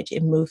manage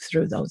and move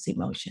through those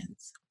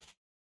emotions.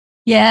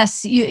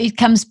 Yes, it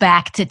comes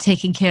back to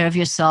taking care of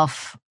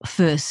yourself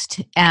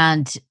first,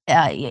 and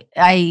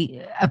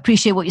I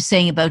appreciate what you're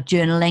saying about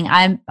journaling.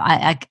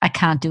 I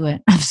can't do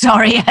it. I'm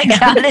sorry, I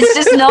can't. It's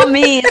just not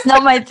me. It's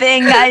not my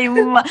thing.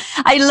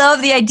 I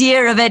love the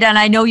idea of it, and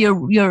I know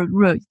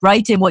you're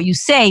right in what you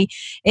say.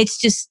 It's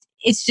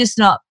just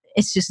not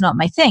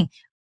my thing.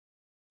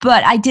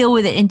 But I deal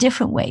with it in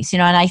different ways,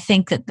 and I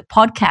think that the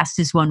podcast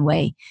is one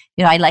way.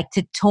 I like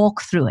to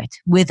talk through it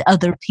with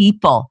other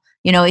people.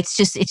 It's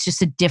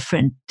just a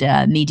different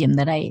medium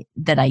that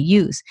I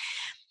use.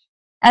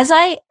 As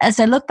I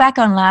look back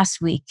on last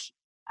week,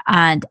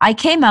 and I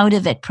came out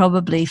of it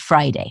probably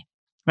Friday,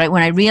 right,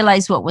 when I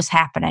realized what was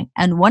happening.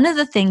 And one of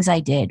the things I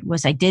did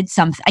was I did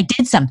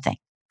something,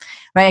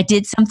 right? I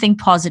did something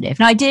positive.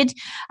 Now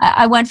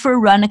I went for a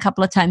run a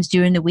couple of times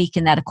during the week,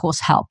 and that of course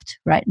helped,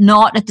 right?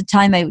 Not at the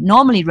time I would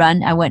normally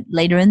run. I went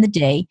later in the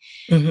day.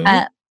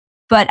 Mm-hmm.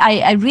 But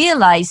I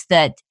realized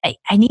that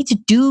I need to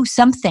do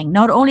something,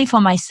 not only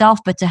for myself,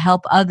 but to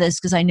help others,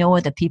 because I know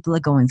other people are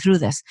going through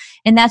this.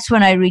 And that's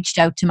when I reached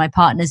out to my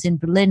partners in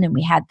Berlin, and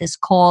we had this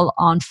call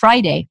on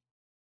Friday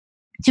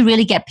to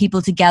really get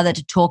people together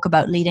to talk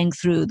about leading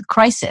through the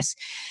crisis.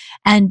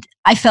 And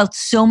I felt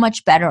so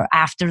much better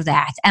after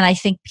that. And I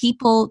think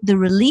people, the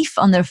relief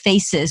on their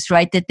faces,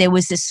 right, that there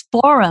was this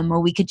forum where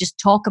we could just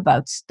talk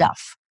about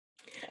stuff.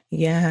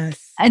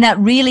 Yes. And that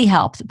really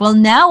helped. Well,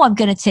 now I'm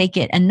going to take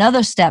it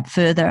another step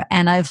further,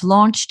 and I've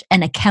launched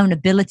an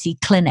accountability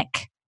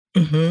clinic.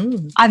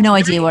 Mm-hmm. I have no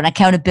idea what an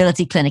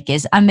accountability clinic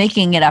is. I'm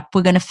making it up.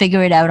 We're going to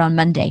figure it out on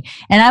Monday.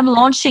 And I'm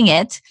launching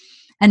it,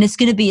 and it's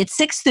going to be at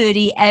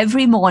 6:30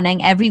 every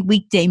morning, every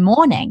weekday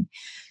morning,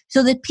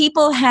 so that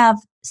people have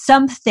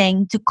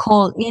something to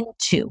call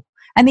into.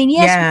 I mean,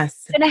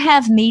 yes. You're going to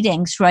have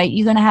meetings, right?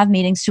 You're going to have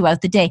meetings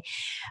throughout the day.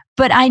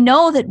 But I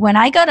know that when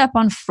I got up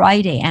on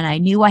Friday and I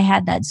knew I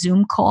had that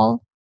Zoom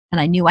call and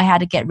I knew I had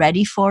to get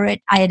ready for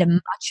it, I had a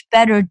much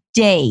better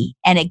day,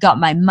 and it got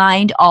my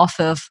mind off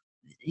of,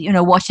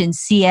 watching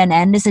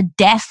CNN. There's a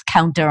death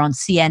counter on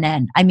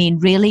CNN. I mean,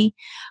 really?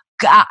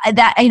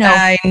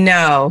 I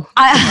know.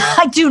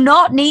 I do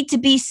not need to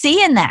be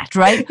seeing that,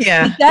 right?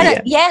 Yeah.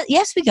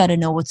 Yes, we got to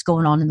know what's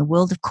going on in the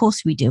world. Of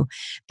course we do.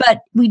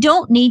 But we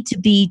don't need to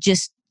be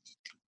just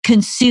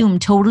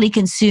totally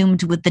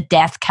consumed with the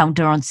death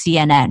counter on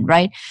CNN,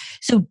 right?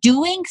 So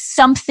doing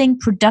something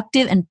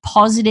productive and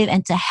positive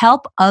and to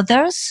help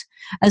others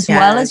as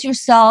well as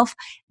yourself,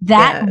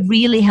 that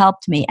really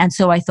helped me. And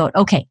so I thought,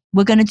 okay,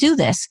 we're going to do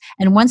this.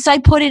 And once I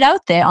put it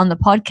out there on the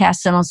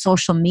podcast and on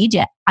social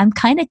media, I'm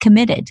kind of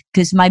committed,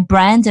 because my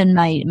brand and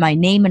my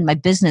name and my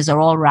business are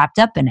all wrapped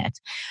up in it.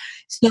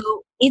 So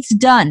it's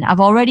done.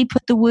 I've already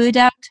put the word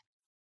out.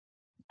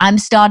 I'm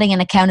starting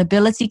an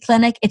accountability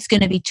clinic. It's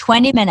going to be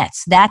 20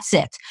 minutes. That's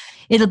it.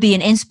 It'll be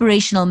an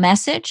inspirational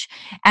message,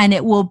 and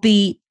there'll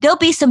be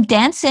some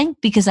dancing,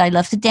 because I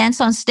love to dance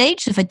on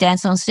stage. If I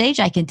dance on stage,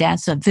 I can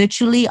dance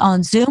virtually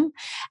on Zoom,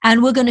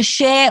 and we're going to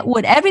share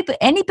what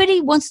anybody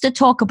wants to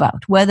talk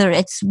about, whether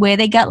it's where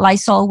they got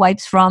Lysol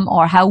wipes from,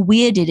 or how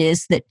weird it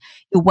is that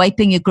you're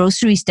wiping your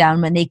groceries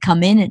down when they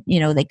come in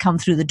and, they come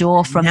through the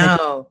door from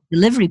the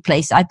delivery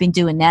place. I've been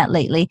doing that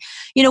lately,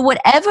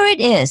 whatever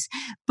it is,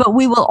 but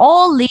we will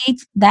all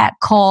leave that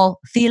call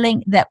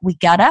feeling that we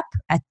got up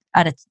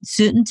at a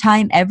certain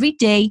time every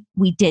day.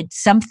 We did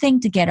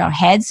something to get our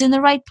heads in the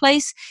right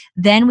place.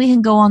 Then we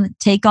can go on,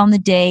 take on the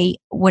day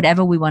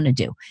whatever we want to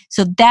do.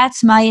 So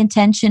that's my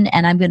intention,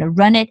 and I'm going to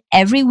run it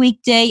every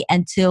weekday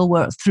until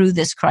we're through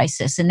this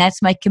crisis. And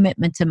that's my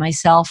commitment to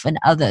myself and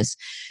others.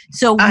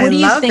 So I what do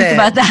you love think it.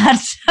 about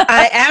that?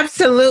 I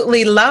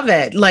absolutely love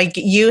it. Like,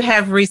 you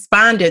have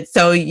responded.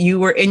 So you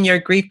were in your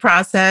grief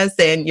process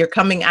and you're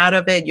coming out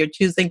of it. You're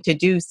choosing to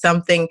do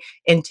something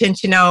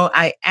intentional.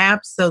 I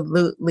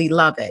absolutely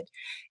love it.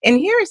 And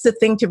here's the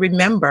thing to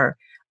remember.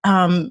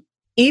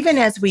 Even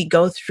as we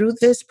go through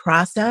this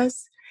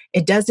process,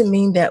 it doesn't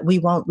mean that we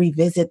won't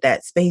revisit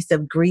that space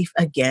of grief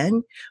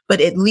again, but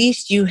at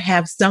least you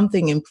have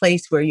something in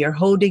place where you're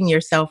holding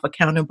yourself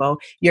accountable.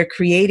 You're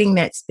creating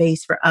that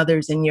space for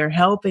others, and you're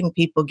helping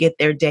people get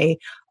their day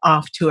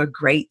off to a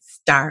great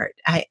start.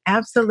 I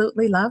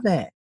absolutely love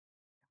it.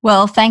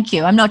 Well, thank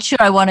you. I'm not sure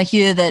I want to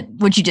hear that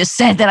what you just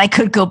said, that I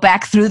could go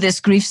back through this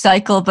grief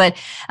cycle, but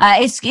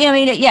it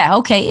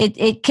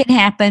can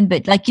happen.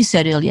 But like you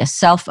said earlier,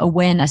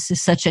 self-awareness is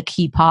such a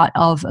key part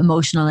of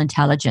emotional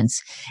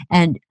intelligence,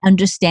 and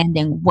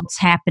understanding what's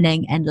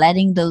happening and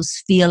letting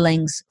those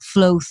feelings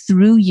flow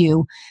through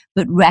you,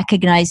 but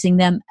recognizing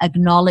them,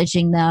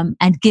 acknowledging them,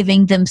 and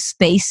giving them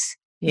space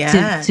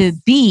Yes. to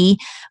be,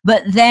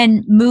 but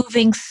then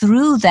moving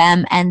through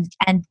them and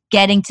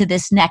getting to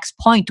this next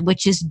point,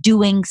 which is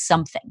doing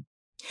something.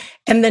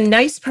 And the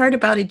nice part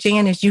about it,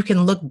 Jan, is you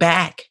can look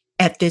back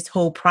at this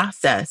whole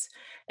process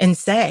and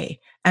say,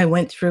 I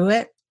went through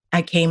it,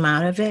 I came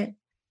out of it,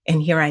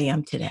 and here I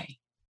am today.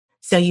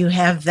 So you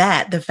have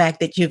that, the fact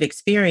that you've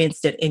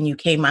experienced it and you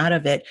came out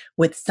of it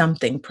with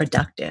something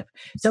productive.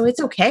 So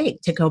it's okay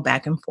to go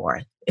back and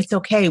forth. It's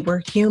okay.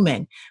 We're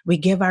human. We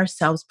give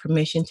ourselves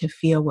permission to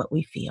feel what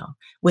we feel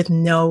with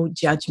no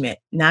judgment,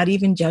 not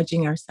even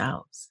judging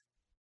ourselves.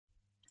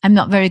 I'm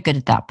not very good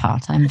at that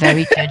part. I'm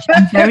very judgy.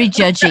 I'm very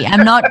judgy.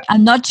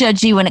 I'm not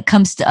judgy when it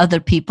comes to other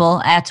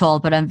people at all,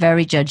 but I'm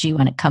very judgy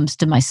when it comes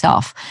to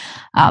myself.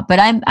 But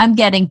I'm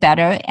getting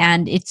better,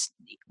 and it's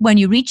when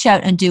you reach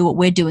out and do what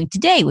we're doing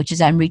today, which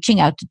is I'm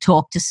reaching out to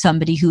talk to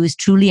somebody who is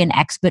truly an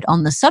expert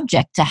on the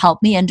subject to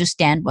help me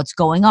understand what's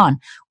going on.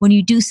 When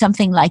you do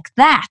something like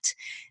that,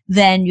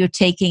 then you're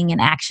taking an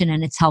action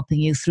and it's helping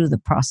you through the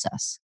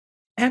process.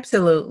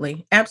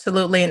 Absolutely.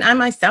 Absolutely. And I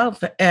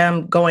myself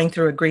am going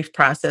through a grief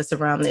process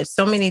around this.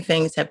 So many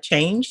things have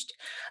changed.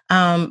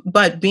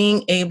 But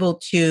being able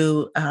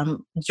to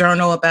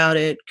journal about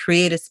it,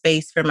 create a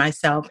space for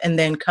myself, and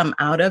then come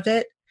out of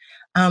it,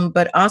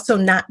 but also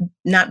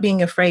not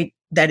being afraid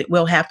that it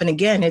will happen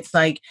again. It's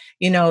like,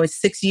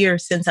 it's 6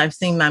 years since I've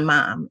seen my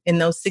mom. In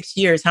those 6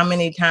 years, how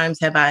many times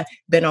have I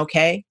been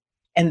okay?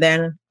 And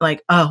then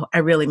like, oh, I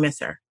really miss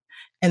her.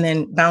 And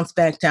then bounce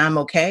back to I'm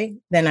okay,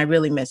 then I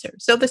really miss her.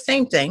 So the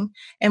same thing.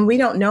 And we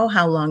don't know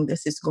how long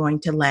this is going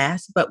to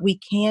last, but we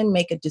can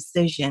make a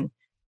decision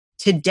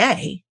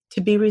today to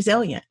be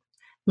resilient.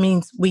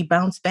 Means we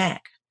bounce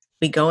back.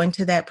 We go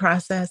into that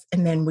process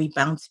and then we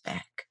bounce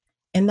back.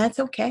 And that's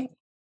okay.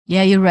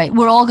 Yeah, you're right.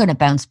 We're all going to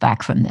bounce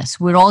back from this.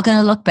 We're all going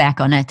to look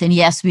back on it. And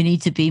yes, we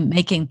need to be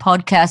making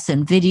podcasts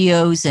and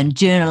videos and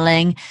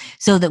journaling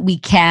so that we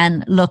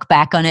can look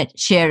back on it,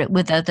 share it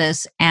with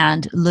others,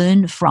 and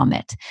learn from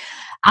it.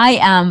 I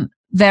am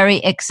very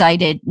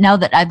excited now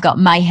that I've got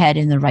my head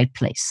in the right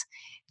place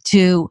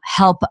to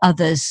help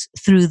others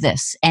through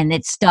this. And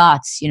it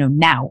starts,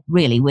 now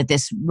really with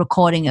this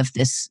recording of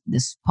this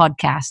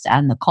podcast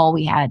and the call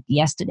we had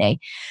yesterday.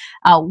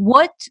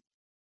 What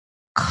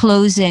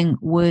closing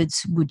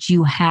words would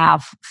you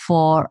have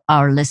for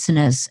our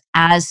listeners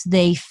as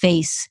they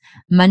face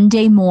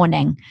Monday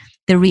morning?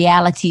 The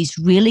reality is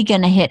really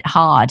going to hit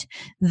hard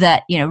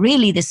that,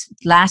 really this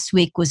last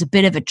week was a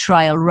bit of a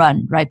trial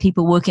run, right?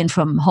 People working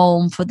from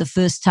home for the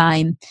first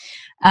time.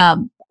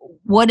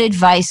 What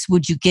advice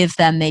would you give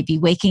them maybe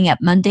waking up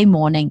Monday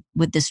morning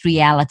with this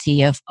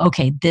reality of,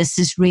 okay, this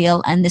is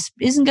real and this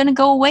isn't going to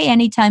go away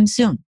anytime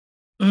soon?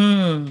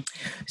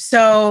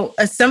 So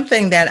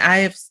something that I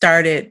have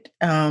started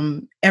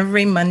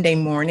every Monday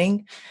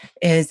morning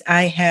is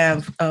I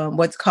have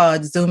what's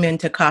called Zoom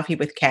into Coffee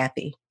with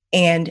Kathy.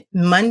 And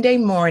Monday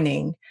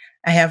morning,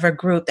 I have a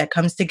group that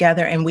comes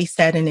together and we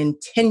set an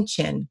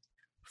intention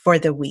for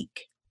the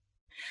week.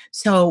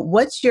 So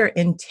what's your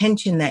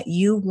intention that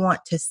you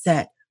want to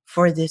set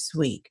for this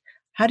week?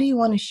 How do you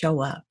want to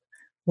show up?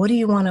 What do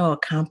you want to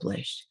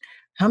accomplish?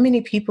 How many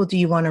people do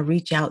you want to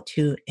reach out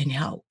to and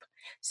help?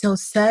 So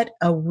set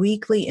a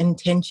weekly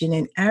intention,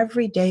 and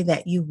every day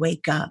that you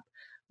wake up,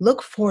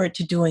 look forward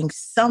to doing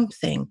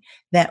something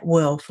that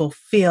will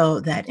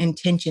fulfill that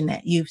intention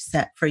that you've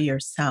set for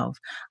yourself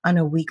on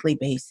a weekly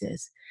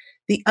basis.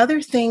 The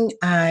other thing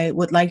I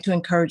would like to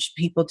encourage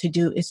people to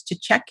do is to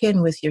check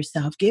in with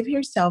yourself. Give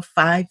yourself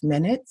 5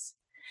 minutes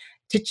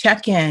to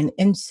check in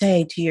and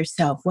say to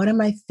yourself, what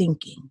am I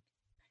thinking?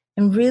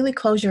 And really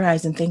close your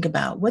eyes and think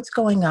about what's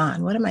going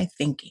on. What am I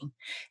thinking?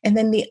 And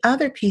then the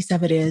other piece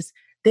of it is,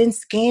 then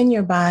scan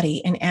your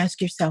body and ask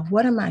yourself,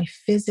 what am I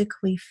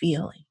physically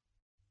feeling?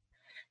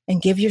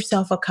 And give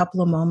yourself a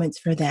couple of moments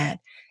for that.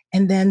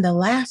 And then the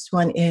last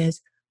one is,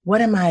 what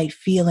am I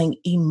feeling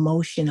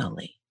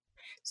emotionally?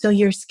 So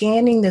you're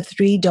scanning the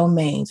three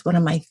domains. What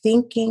am I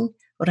thinking?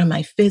 What am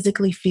I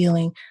physically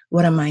feeling?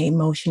 What am I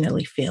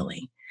emotionally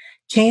feeling?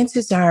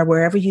 Chances are,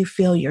 wherever you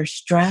feel your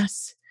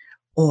stress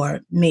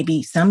or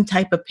maybe some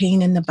type of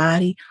pain in the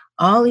body,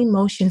 all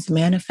emotions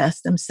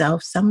manifest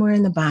themselves somewhere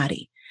in the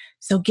body.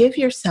 So give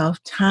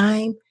yourself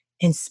time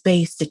and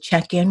space to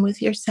check in with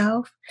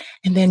yourself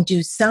and then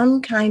do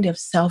some kind of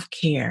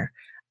self-care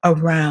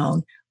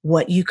around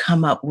what you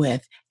come up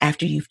with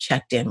after you've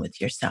checked in with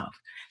yourself.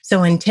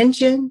 So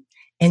intention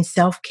and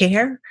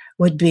self-care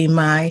would be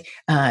my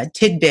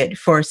tidbit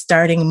for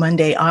starting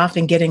Monday off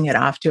and getting it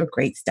off to a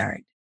great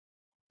start.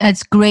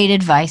 That's great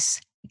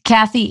advice.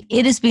 Kathy,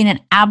 it has been an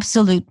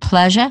absolute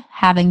pleasure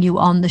having you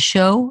on the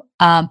show.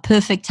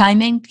 Perfect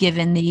timing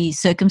given the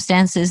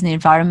circumstances and the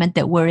environment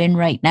that we're in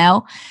right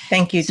now.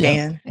 Thank you,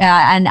 Jan.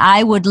 And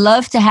I would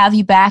love to have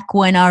you back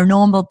when our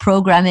normal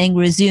programming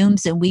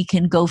resumes and we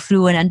can go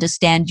through and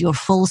understand your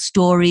full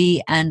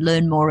story and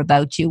learn more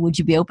about you. Would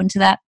you be open to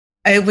that?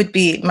 It would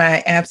be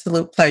my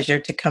absolute pleasure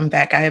to come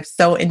back. I have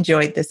so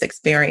enjoyed this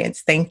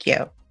experience. Thank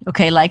you.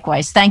 Okay,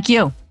 likewise. Thank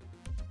you.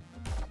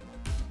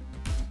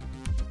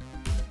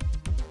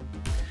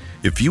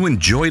 If you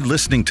enjoyed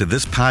listening to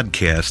this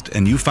podcast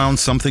and you found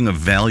something of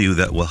value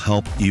that will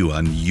help you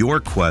on your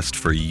quest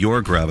for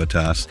your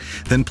gravitas,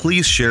 then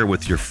please share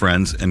with your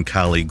friends and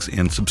colleagues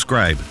and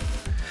subscribe.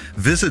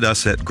 Visit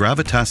us at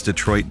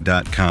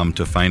gravitasdetroit.com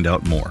to find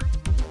out more.